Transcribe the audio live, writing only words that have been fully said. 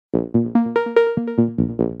And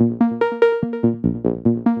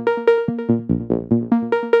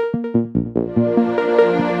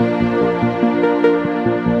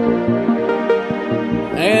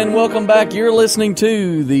welcome back. You're listening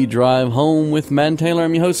to The Drive Home with Matt and Taylor.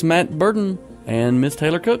 I'm your host, Matt Burton, and Miss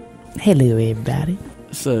Taylor Cook. Hello, everybody.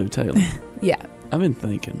 So, Taylor. Yeah. I've been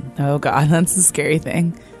thinking. Oh, God, that's a scary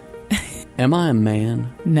thing. Am I a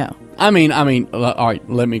man? No. I mean, all right,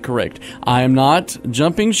 let me correct. I am not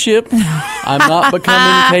jumping ship. I'm not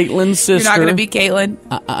becoming Caitlin's sister. You're not going to be Caitlin?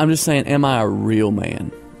 I'm just saying, am I a real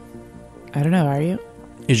man? I don't know, are you?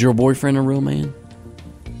 Is your boyfriend a real man?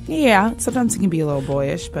 Yeah, sometimes he can be a little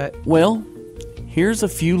boyish, but... Well, here's a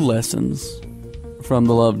few lessons from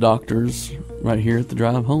the Love Doctors right here at the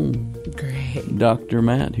Drive Home. Great. Dr.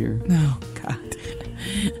 Matt here. Oh, God.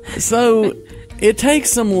 So, it takes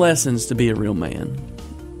some lessons to be a real man.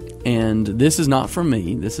 And this is not from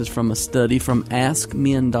me. This is from a study from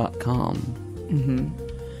AskMen.com. Mm-hmm.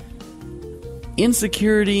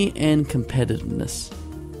 Insecurity and competitiveness.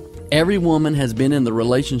 Every woman has been in the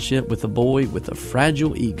relationship with a boy with a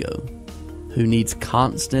fragile ego who needs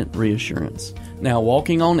constant reassurance. Now,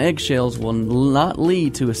 walking on eggshells will not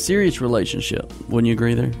lead to a serious relationship. Wouldn't you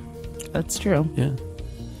agree there? That's true. Yeah.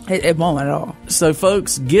 It won't at all. So,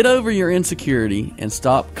 folks, get over your insecurity and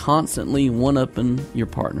stop constantly one-upping your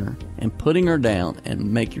partner and putting her down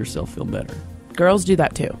and make yourself feel better. Girls do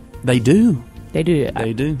that, too. They do. They do that.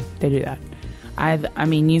 They do. They do that. I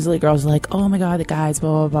mean, usually girls are like, oh, my God, the guys,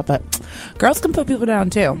 blah, blah, blah. But girls can put people down,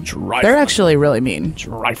 too. Trifling. They're actually really mean.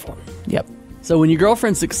 Trifling. Yep. So, when your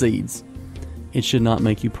girlfriend succeeds, it should not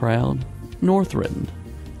make you proud nor threatened.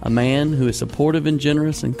 A man who is supportive and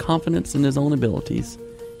generous and confident in his own abilities,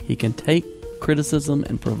 he can take criticism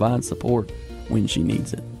and provide support when she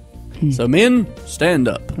needs it. So men, stand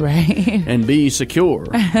up. Right. And be secure.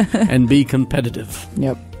 And be competitive.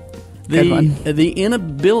 Yep. Good one. The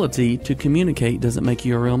inability to communicate doesn't make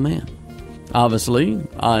you a real man. Obviously,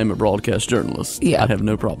 I'm a broadcast journalist. Yeah. I have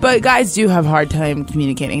no problem. But guys do have a hard time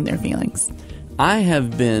communicating their feelings. I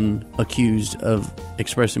have been accused of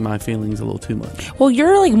expressing my feelings a little too much. Well,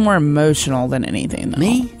 you're like more emotional than anything, though.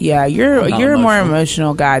 Me? Yeah, you're a more emotional.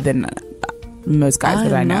 emotional guy than most guys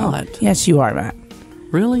that I know. Not. Yes, you are, Matt.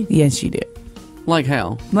 Really? Yes, you do. Like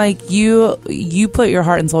how? Like you put your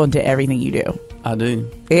heart and soul into everything you do. I do.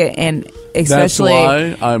 And especially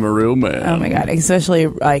that's why I'm a real man. Oh my God, especially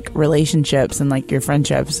like relationships and like your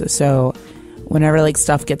friendships. So whenever like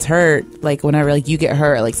stuff gets hurt, like whenever like you get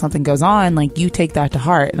hurt, like something goes on, like you take that to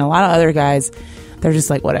heart. And a lot of other guys, they're just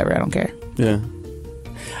like, whatever, I don't care. Yeah.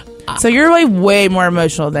 So you're like way more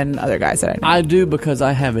emotional than other guys that I know. I do because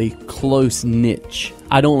I have a close niche.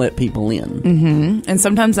 I don't let people in. Mm-hmm. And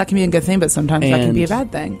sometimes that can be a good thing, but sometimes that can be a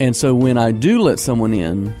bad thing. And so when I do let someone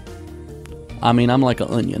in, I mean, I'm like an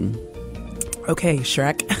onion. Okay,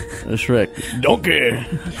 Shrek. Shrek. Don't care.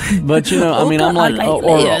 But, you know, I mean, I'm like,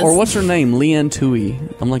 or what's her name? Leanne Tui.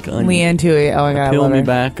 I'm like an onion. Leanne Tui. Oh my God, I Peel love me her.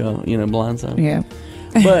 back, blindside. Yeah.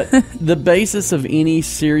 But the basis of any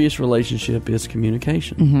serious relationship is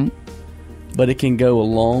communication. Mm-hmm. But it can go a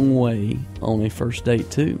long way on a first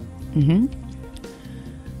date, too. Mm-hmm.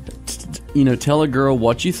 You know, tell a girl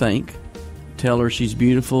what you think. Tell her she's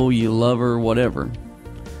beautiful, you love her, whatever.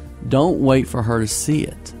 Don't wait for her to see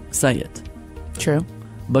it. Say it. True.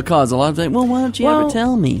 Because a lot of times, well, why don't you ever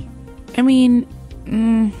tell me? I mean,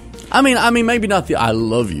 I mean, maybe not the I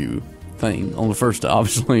love you thing on the first,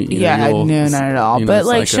 obviously. No, not at all. But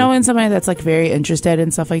like showing somebody that's like very interested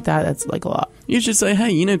in stuff like that, that's like a lot. You should say,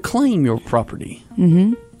 hey, claim your property.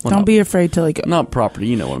 Mm-hmm. Well, don't be afraid to like... Not property,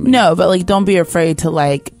 you know what I mean. No, but like don't be afraid to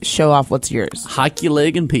like show off what's yours. Hike your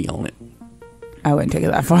leg and pee on it. I wouldn't take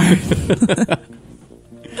it that far.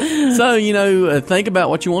 So, think about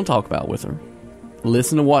what you want to talk about with her.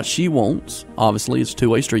 Listen to what she wants. Obviously, it's a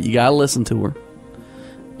two-way street. You got to listen to her.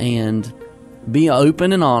 And be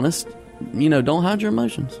open and honest. Don't hide your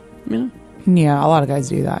emotions. Yeah, a lot of guys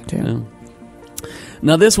do that, too. Yeah.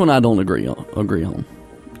 Now, this one I don't agree on.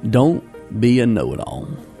 Don't be a know-it-all.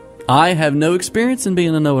 I have no experience in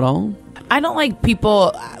being a know-it-all. I don't like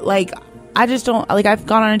people, like, I just don't, like, I've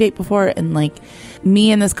gone on a date before and, like,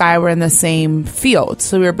 me and this guy were in the same field.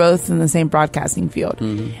 So we were both in the same broadcasting field.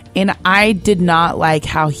 Mm-hmm. And I did not like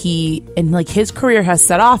how his career has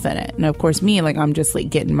set off in it. And of course me, like, I'm just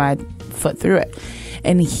like getting my foot through it.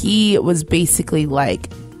 And he was basically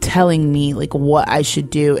like telling me like what I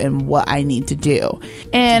should do and what I need to do.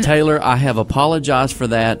 And Taylor, I have apologized for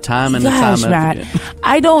that time and time Matt, again.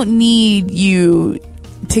 I don't need you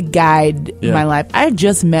to guide Yeah. my life. I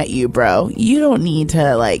just met you, bro. You don't need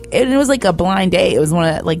to like. And it was like a blind date. It was one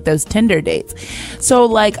of like those Tinder dates. So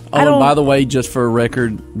like, I Oh, don't. and by the way, just for a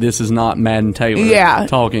record, this is not Madden Taylor Yeah.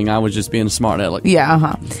 talking. I was just being a smart aleck.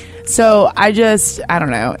 Yeah. So I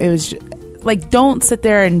don't know. It was like, don't sit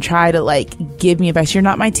there and try to like give me advice. You're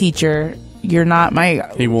not my teacher. You're not my.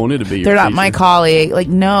 He wanted to be your They're not teacher. my colleague. Like,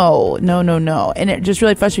 no. And it just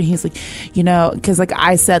really frustrated me. He's like, because like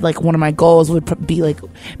I said, like one of my goals would be like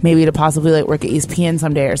maybe to possibly like work at ESPN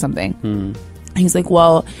someday or something. He's like,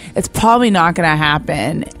 well, it's probably not going to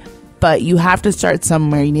happen, but you have to start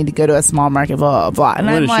somewhere. You need to go to a small market, blah, blah, blah. And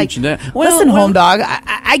I'm I'm gonna like, shoot you down. listen, home dog,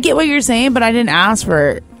 I get what you're saying, but I didn't ask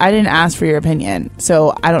for your opinion.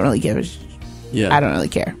 So I don't really Yeah. I don't really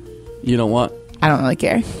care. You know what? I don't really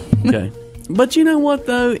care. Okay. But you know what,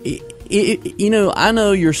 though? I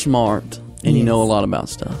know you're smart and you know a lot about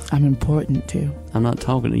stuff. I'm important too. I'm not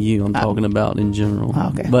talking to you. I'm talking about in general. Oh,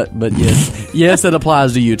 okay. But yes. Yes, that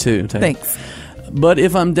applies to you, too. Taylor. Thanks. But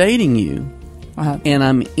if I'm dating you Uh-huh. and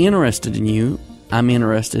I'm interested in you, I'm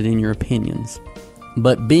interested in your opinions.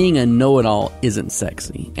 But being a know-it-all isn't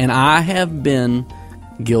sexy. And I have been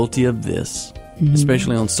guilty of this,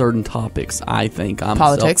 especially on certain topics. I think I'm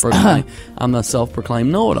Politics. I'm a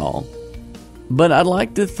self-proclaimed know-it-all. But I'd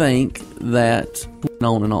like to think that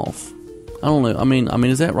on and off. I don't know. I mean,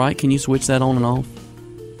 is that right? Can you switch that on and off?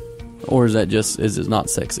 Or is it not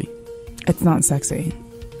sexy? It's not sexy.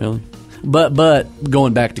 Really? But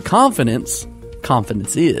going back to confidence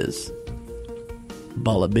is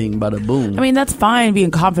bada bing, bada boom. I mean, that's fine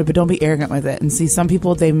being confident, but don't be arrogant with it. And see, some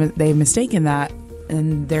people, they've mistaken that,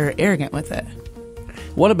 and they're arrogant with it.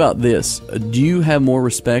 What about this? Do you have more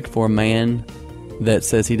respect for a man that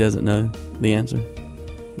says he doesn't know the answer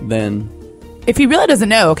than... If he really doesn't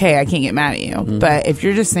know, okay, I can't get mad at you. But if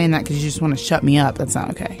you're just saying that because you just want to shut me up, that's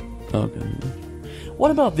not okay. Okay.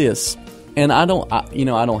 What about this? And I don't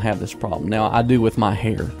have this problem. Now, I do with my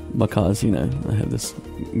hair because, I have this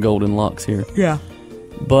golden locks here. Yeah.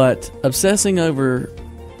 But obsessing over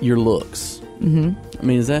your looks, I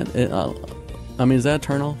mean, is that a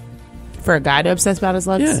turn off? For a guy to obsess about his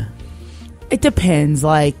looks? Yeah. It depends.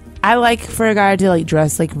 Like, I like for a guy to like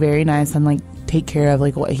dress like very nice and like take care of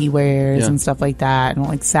like what he wears and stuff like that, and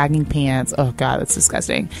like sagging pants. Oh god, that's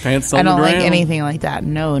disgusting. Pants on I don't the like ground. anything like that.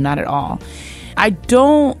 No, not at all. I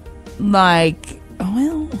don't like.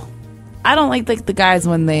 Well, I don't like the guys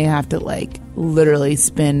when they have to like literally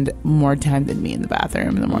spend more time than me in the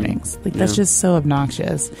bathroom in the mornings. Like that's just so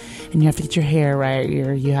obnoxious. And you have to get your hair right,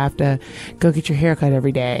 or you have to go get your hair cut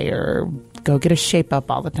every day, or go get a shape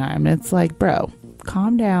up all the time. And it's like, bro,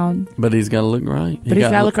 calm down. But he's got to look right. But he's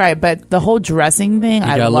got to look right. But the whole dressing thing, I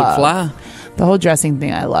love. He got to look fly. The whole dressing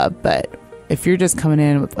thing, I love. But if you're just coming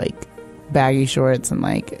in with like baggy shorts and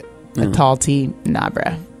like a tall tee, nah,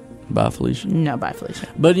 bruh. Bye, Felicia. No, bye, Felicia.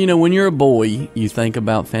 But, when you're a boy, you think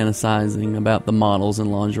about fantasizing about the models and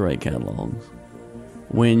lingerie catalogs.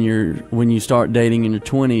 When you start dating in your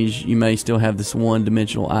 20s, you may still have this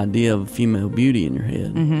one-dimensional idea of female beauty in your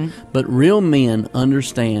head. But real men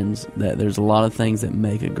understands that there's a lot of things that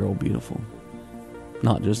make a girl beautiful,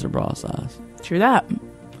 not just their bra size. True that.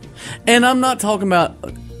 And I'm not talking about,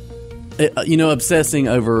 obsessing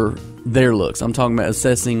over their looks. I'm talking about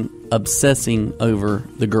obsessing over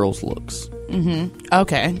the girl's looks.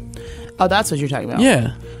 Okay. Oh, that's what you're talking about.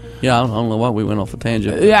 Yeah. Yeah, I don't know why we went off a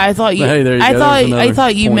tangent. Yeah, I thought you. But hey, there you I go. thought. There's I another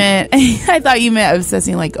thought you point. meant. I thought you meant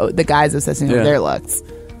obsessing like the guys obsessing over their looks.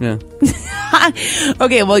 Yeah.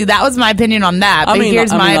 Okay, well, that was my opinion on that. But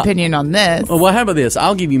here's my opinion on this. Well, how about this?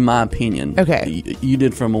 I'll give you my opinion. Okay. You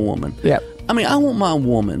did from a woman. Yep. I mean, I want my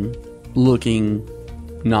woman looking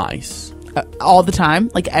nice. All the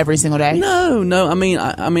time, like every single day. No. I mean,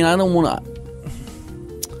 I don't want to.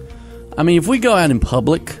 I mean, if we go out in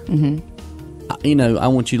public, I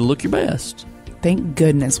want you to look your best. Thank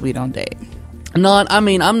goodness we don't date. I'm not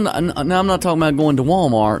talking about going to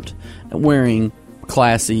Walmart and wearing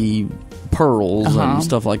classy pearls and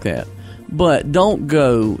stuff like that. But don't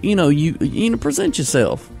go. You present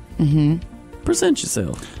yourself. Present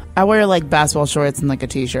yourself. I wear like basketball shorts and like a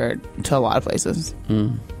t-shirt to a lot of places.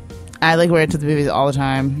 I like wear it to the movies all the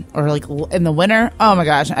time, or like in the winter. Oh my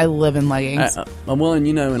gosh, I live in leggings. Well, and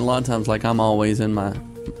a lot of times, like I'm always in my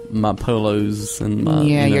polos and my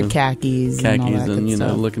your khakis and all that and good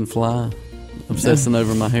stuff. looking fly, obsessing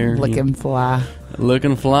over my hair, looking fly.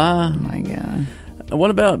 Looking fly. Oh my god. What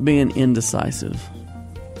about being indecisive?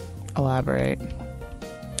 Elaborate.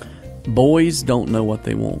 Boys don't know what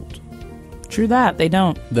they want. True that. They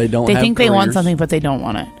don't. They don't. They have think careers. they want something, but they don't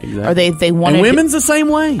want it. Exactly. Or they want and it. women's the same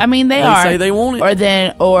way. I mean, they say they want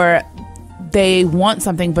it. Or they want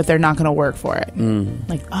something, but they're not going to work for it.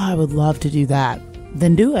 Like, oh, I would love to do that.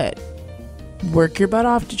 Then do it. Work your butt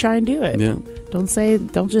off to try and do it. Yeah. Don't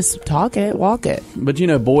just talk it, walk it. But,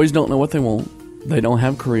 boys don't know what they want. They don't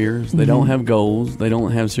have careers. They don't have goals. They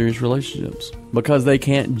don't have serious relationships because they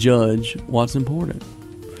can't judge what's important.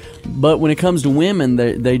 But when it comes to women,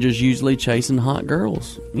 they just usually chasing hot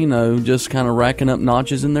girls, just kind of racking up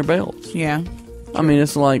notches in their belts. Yeah. I mean,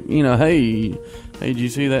 it's like, hey, did you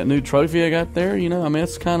see that new trophy I got there?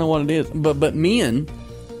 That's kind of what it is. But men,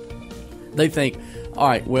 they think, all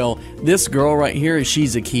right, well, this girl right here,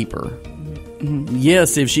 she's a keeper.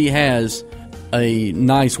 Yes, if she has a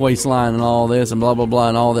nice waistline and all this and blah, blah, blah,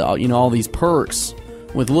 and all the, all these perks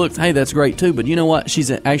with looks, hey, that's great too. But you know what?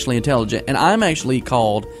 She's actually intelligent. And I'm actually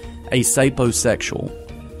called a sapiosexual,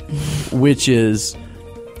 which is,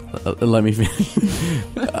 let me finish.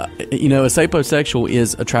 A sapiosexual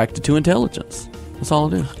is attracted to intelligence. That's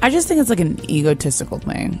all it is. I just think it's like an egotistical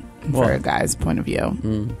thing for a guy's point of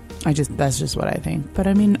view. That's just what I think. But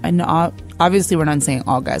I mean, obviously we're not saying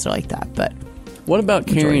all guys are like that, but what about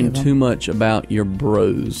caring too much about your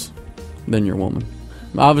bros than your woman?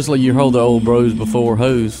 Obviously you hold the old bros before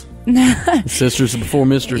hoes. Sisters before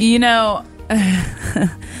misters.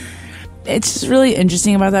 It's just really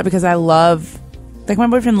interesting about that because I love, like, my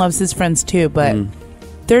boyfriend loves his friends too, but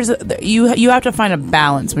you have to find a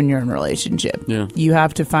balance when you're in a relationship. Yeah. You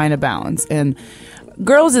have to find a balance, and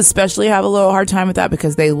girls especially have a little hard time with that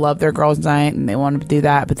because they love their girls' night and they want to do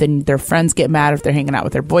that, but then their friends get mad if they're hanging out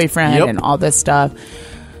with their boyfriend and all this stuff.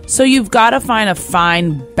 So you've got to find a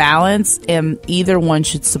fine balance, and either one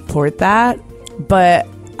should support that. But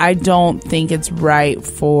I don't think it's right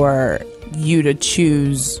for you to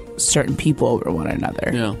choose certain people over one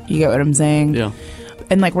another. Yeah. You get what I'm saying? Yeah.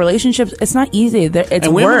 And like relationships, it's not easy. It's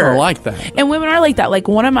and women work. are like that. And women are like that. Like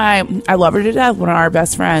I love her to death. One of our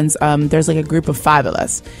best friends, there's like a group of 5 of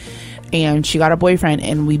us. And she got a boyfriend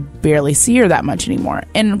and we barely see her that much anymore.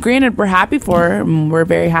 And granted, we're happy for her. We're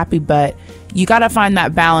very happy. But you got to find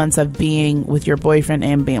that balance of being with your boyfriend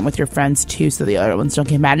and being with your friends too, so the other ones don't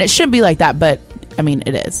get mad. And it shouldn't be like that. But I mean,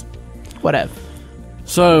 it is. Whatever.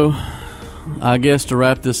 So I guess to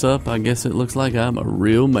wrap this up, I guess it looks like I'm a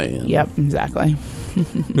real man. Yep, exactly.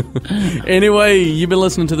 Anyway, you've been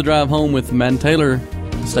listening to The Drive Home with Matt and Taylor.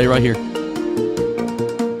 Stay right here.